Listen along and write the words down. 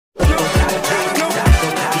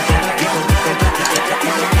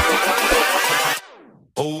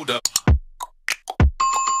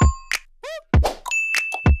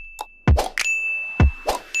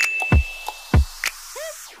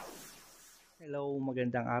Hello,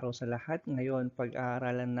 magandang araw sa lahat. Ngayon,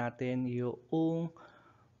 pag-aaralan natin yung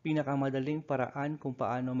pinakamadaling paraan kung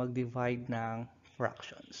paano mag-divide ng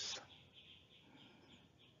fractions.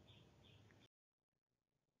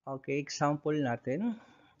 Okay, example natin.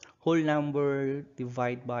 Whole number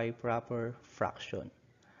divide by proper fraction.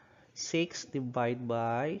 6 divide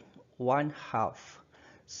by 1/2.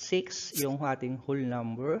 6 yung ating whole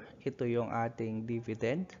number. Ito yung ating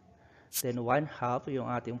dividend. Then 1/2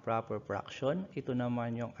 yung ating proper fraction. Ito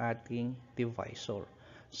naman yung ating divisor.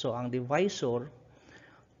 So, ang divisor,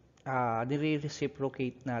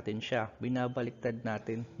 nire-reciprocate natin siya. Binabaliktad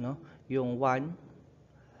natin, no? Yung 1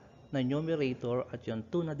 na numerator at yung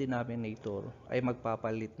 2 na denominator ay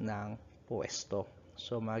magpapalit ng pwesto.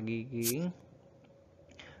 So, magiging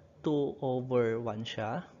 2/1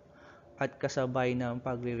 siya. At kasabay ng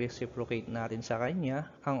pagre-reciprocate natin sa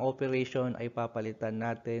kanya, ang operation ay papalitan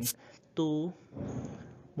natin to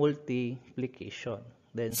multiplication.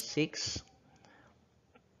 Then 6,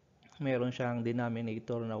 meron siyang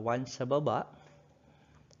denominator na 1 sa baba.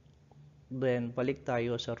 Then balik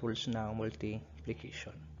tayo sa rules ng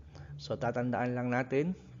multiplication. So tatandaan lang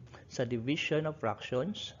natin, sa division of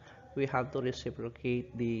fractions, we have to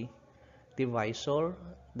reciprocate the divisor,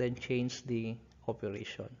 then change the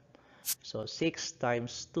operation. So 6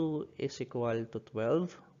 times 2 is equal to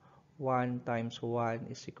 12. 1 times 1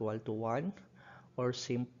 is equal to 1, or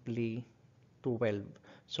simply 12.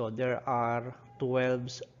 So there are 12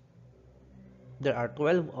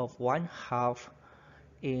 of 1/2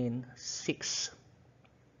 in 6.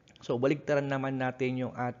 So baliktaran naman natin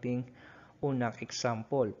yung ating unang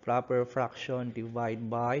example. Proper fraction divide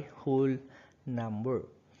by whole number.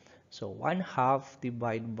 So 1/2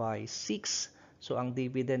 divide by 6. So, ang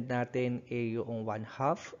dividend natin ay yung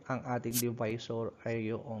 1/2. Ang ating divisor ay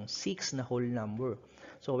yung 6 na whole number.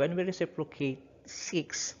 So, when we reciprocate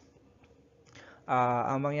 6,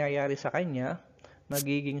 ang mangyayari sa kanya,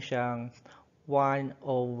 magiging siyang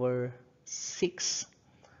 1/6.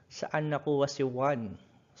 Saan nakuha si 1?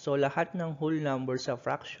 So, lahat ng whole number sa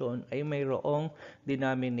fraction ay mayroong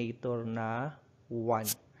denominator na 1.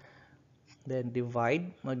 Then,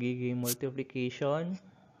 divide, magiging multiplication,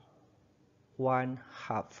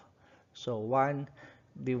 1/2. So 1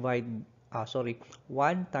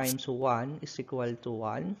 times 1 is equal to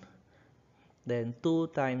 1. Then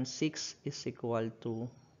 2 times 6 is equal to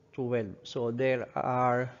 12. So there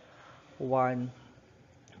are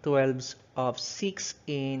 1/12 of 6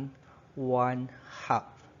 in 1/2.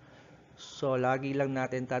 So lagi lang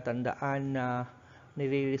natin tatandaan na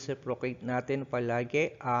nire-reciprocate natin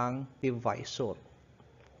palagi ang divisor.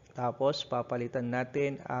 Tapos, papalitan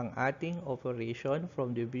natin ang ating operation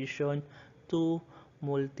from division to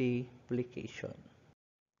multiplication.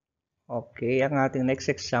 Okay, ang ating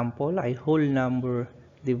next example ay whole number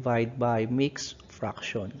divide by mixed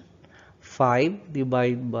fraction. 5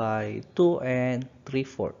 divide by 2 and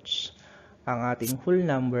 3/4. Ang ating whole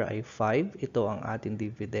number ay 5. Ito ang ating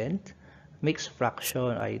dividend. Mixed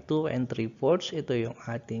fraction ay 2 and 3/4. Ito yung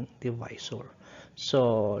ating divisor.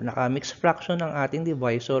 So, naka-mixed fraction ng ating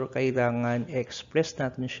divisor, kailangan express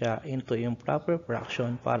natin siya into yung proper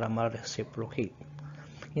fraction para ma-reciprocate.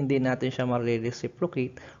 Hindi natin siya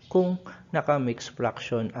ma-reciprocate kung naka-mixed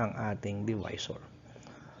fraction ang ating divisor.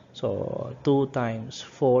 So, 2 times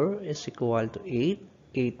 4 is equal to 8.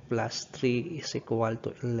 8 plus 3 is equal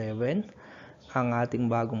to 11. Ang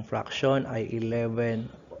ating bagong fraction ay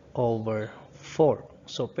 11/4.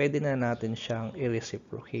 So, pwede na natin siyang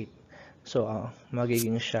i-reciprocate. So,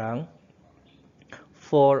 magiging siyang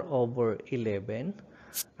 4/11.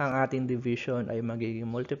 Ang ating division ay magiging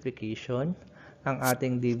multiplication. Ang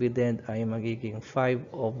ating dividend ay magiging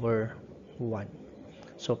 5/1.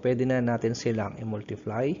 So, pwede na natin silang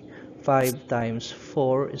i-multiply. 5 times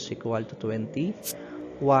 4 is equal to 20.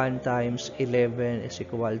 1 times 11 is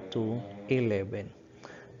equal to 11.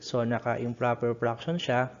 So, naka-improper fraction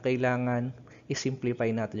siya. Kailangan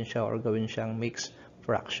i-simplify natin siya or gawin siyang mixed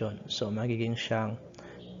fraction. So, magiging siyang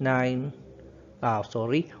 1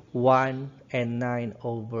 and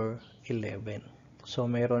 9/11. So,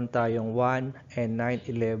 meron tayong 1 and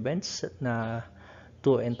 9/11 na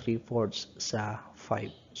 2 and 3/4 sa 5.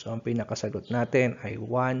 So, ang pinakasagot natin ay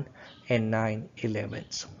 1 and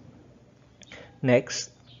 9/11. Next,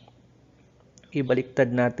 ibaliktad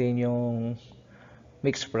natin yung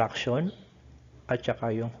mixed fraction at saka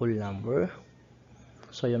yung whole number.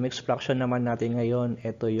 So, yung mixed fraction naman natin ngayon,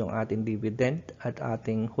 ito yung ating dividend at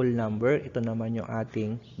ating whole number. Ito naman yung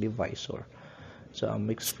ating divisor. So,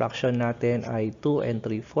 ang mixed fraction natin ay 2 and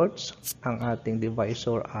 3/4. Ang ating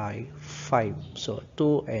divisor ay 5. So,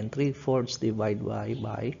 2 and 3/4 divide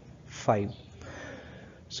by 5.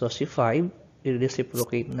 So, si 5,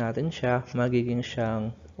 i-reciprocate natin siya, magiging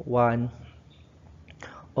siyang 1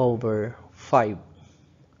 over 5.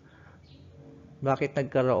 Bakit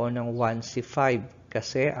nagkaroon ng 1 si 5?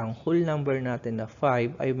 Kasi ang whole number natin na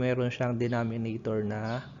 5 ay meron siyang denominator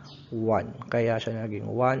na 1. Kaya siya naging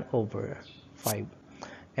 1 over 5.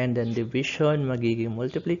 And then division, magiging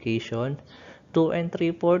multiplication. 2 and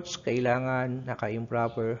 3/4, kailangan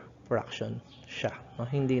naka-improper fraction siya. No?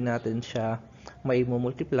 Hindi natin siya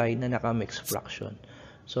mai-multiply na naka-mixed fraction.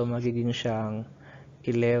 So, magiging siyang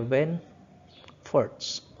 11/4.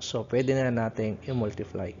 So, pwede na natin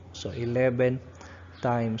i-multiply. So, 11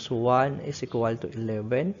 times 1 is equal to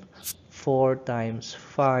 11. 4 times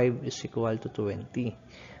 5 is equal to 20.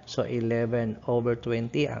 So, 11 over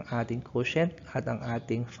 20 ang ating quotient at ang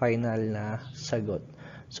ating final na sagot.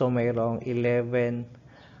 So, mayroong 11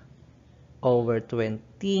 over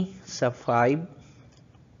 20 sa 5.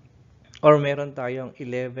 Or meron tayong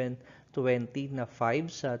 11/20 na 5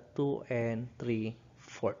 sa 2 and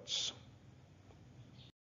 3/4.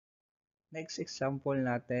 Next example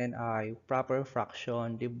natin ay proper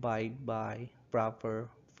fraction divide by proper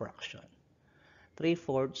fraction.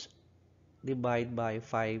 3/4 divide by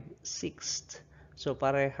 5/6. So,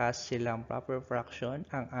 parehas silang proper fraction.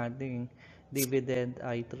 Ang ating dividend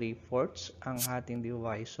ay 3/4. Ang ating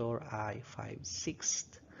divisor ay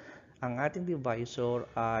 5/6. Ang ating divisor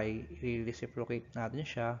ay i-reciprocate natin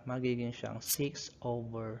siya. Magiging siyang 6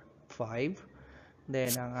 over 5. Then,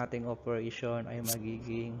 ang ating operation ay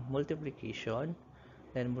magiging multiplication.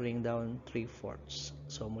 Then, bring down 3/4.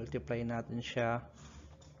 So, multiply natin siya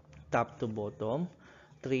top to bottom.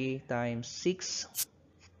 3 times 6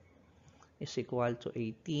 is equal to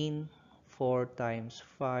 18. 4 times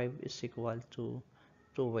 5 is equal to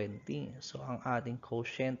 20. So, ang ating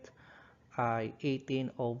quotient ay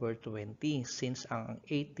 18 over 20. Since ang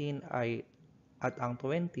 18 ay at ang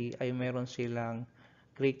 20 ay meron silang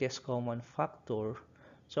greatest common factor,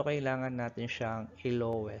 so kailangan natin siyang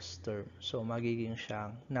i-lowest term. So, magiging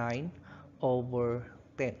siyang 9 over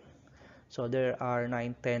 10. So, there are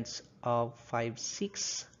 9/10 of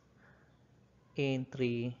 5/6 in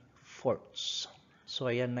 3/4. So,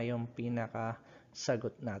 ayan na yung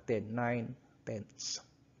pinaka-sagot natin, 9/10.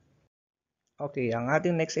 Okay, ang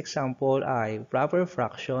ating next example ay proper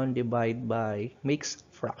fraction divide by mixed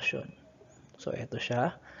fraction. So, ito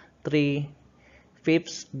siya.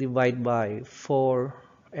 3/5 divide by 4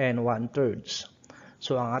 and 1/3.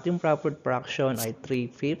 So, ang ating proper fraction ay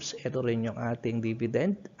 3/5. Ito rin yung ating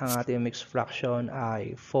dividend. Ang ating mixed fraction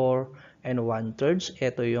ay 4 and 1/3.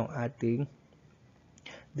 Ito yung ating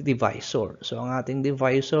divisor. So, ang ating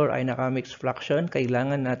divisor ay naka-mixed fraction.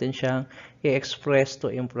 Kailangan natin siyang i-express to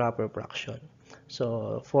improper fraction.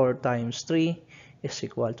 So, 4 times 3 is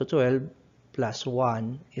equal to 12 plus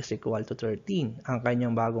 1 is equal to 13. Ang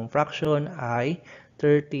kanyang bagong fraction ay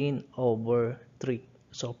 13 over 3.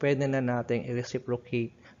 So, pwede na natin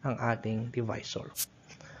i-reciprocate ang ating divisor.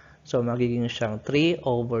 So, magiging siyang 3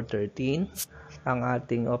 over 13. Ang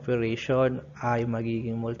ating operation ay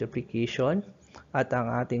magiging multiplication. At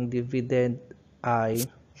ang ating dividend ay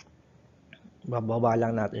bababa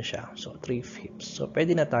lang natin siya. So, 3/5. So,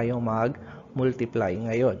 pwede na tayong mag-multiply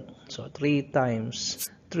ngayon. So, 3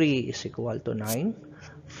 times 3 is equal to 9.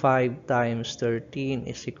 5 times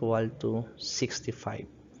 13 is equal to 65.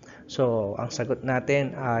 So, ang sagot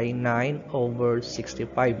natin ay 9 over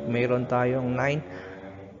 65. Mayroon tayong 9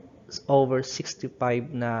 over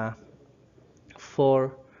 65 na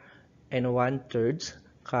 4 and 1/3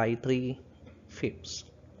 kay 3/5.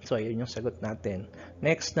 So, yun yung sagot natin.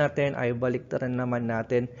 Next natin ay baliktaran naman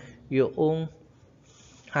natin yung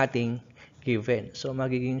ating given. So,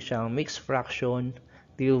 magiging siyang mixed fraction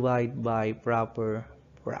divide by proper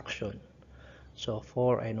fraction. So,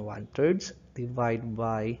 4 and 1/3 divide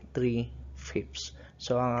by 3/5.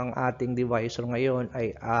 So, ang ating divisor ngayon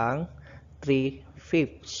ay ang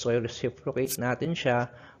 3/5. So, reciprocate natin siya.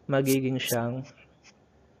 Magiging siyang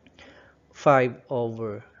 5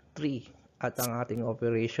 over 3. At ang ating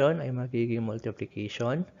operation ay magiging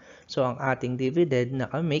multiplication. So, ang ating dividend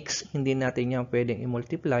naka-mix, hindi natin yan pwedeng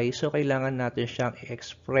i-multiply. So, kailangan natin siyang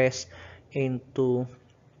i-express into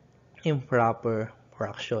improper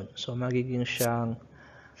fraction. So, magiging siyang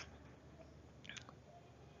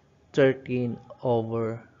 13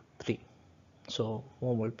 over 3. So,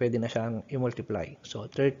 pwede na siyang i-multiply. So,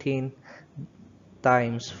 13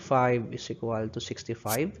 times 5 is equal to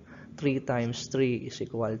 65. 3 times 3 is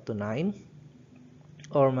equal to 9.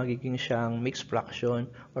 Or magiging siyang mixed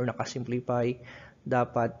fraction or nakasimplify,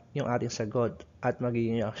 dapat yung ating sagot at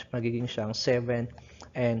magiging siyang 7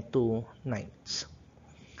 and 2/9.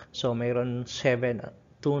 So, mayroon 7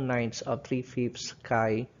 2/9 of 3/5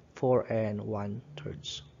 kay 4 and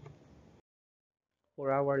 1/3.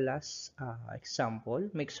 For our last example,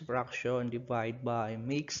 mixed fraction divide by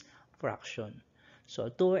mixed fraction.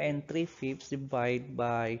 So 2 and 3/5 divide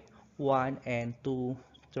by 1 and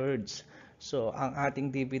 2/3. So ang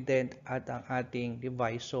ating dividend at ang ating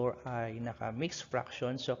divisor ay naka-mixed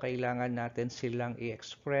fraction. So kailangan natin silang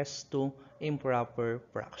i-express to improper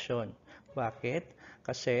fraction. Bakit?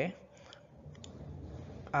 Kasi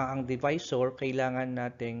ang divisor kailangan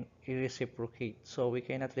nating i-reciprocate. So we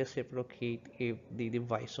cannot reciprocate if the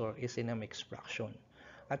divisor is in a mixed fraction.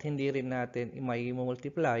 At hindi rin natin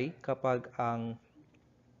i-multiply kapag ang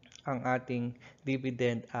ating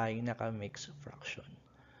dividend ay naka-mixed fraction.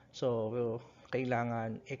 So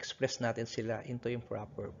kailangan express natin sila into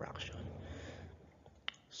improper fraction.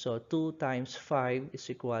 So 2 times 5 is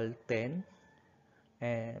equal 10.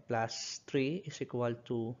 Plus 3 is equal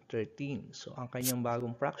to 13. So, ang kanyang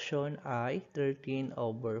bagong fraction ay 13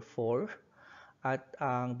 over 4. At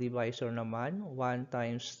ang divisor naman, 1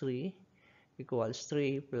 times 3 equals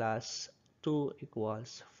 3 plus 2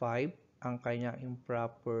 equals 5. Ang kanyang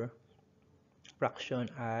improper fraction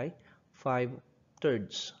ay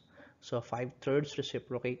 5/3. So, 5/3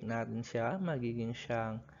 reciprocate natin siya. Magiging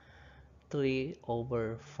siyang 3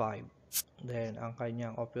 over 5. Then, ang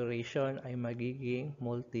kanyang operation ay magiging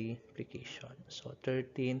multiplication. So,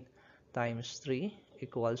 13 times 3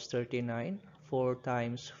 equals 39. 4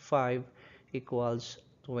 times 5 equals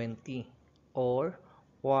 20. Or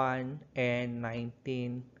 1 and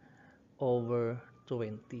 19 over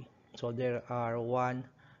 20. So, there are 1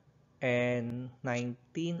 and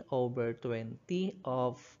 19 over 20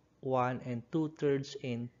 of 1 and 2/3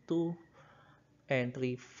 in 2 and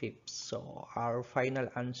 3/5. So our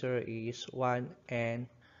final answer is 1 and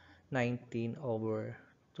 19 over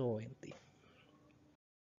 20.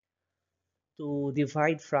 To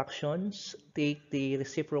divide fractions, take the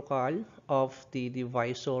reciprocal of the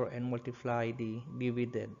divisor and multiply the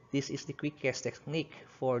dividend. This is the quickest technique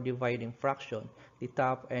for dividing fraction. The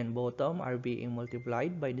top and bottom are being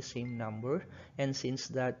multiplied by the same number, and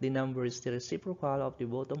since that the number is the reciprocal of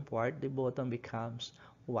the bottom part, the bottom becomes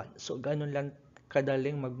 1. So ganun lang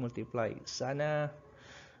kadaling mag-multiply. Sana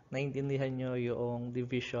naintindihan nyo yung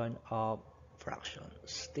division of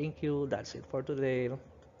fractions. Thank you. That's it for today.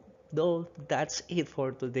 Though that's it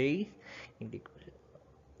for today.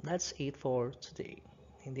 That's it for today.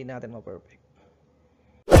 Hindi natin ma-perfect.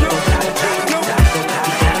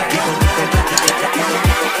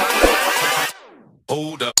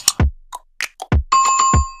 Hold up.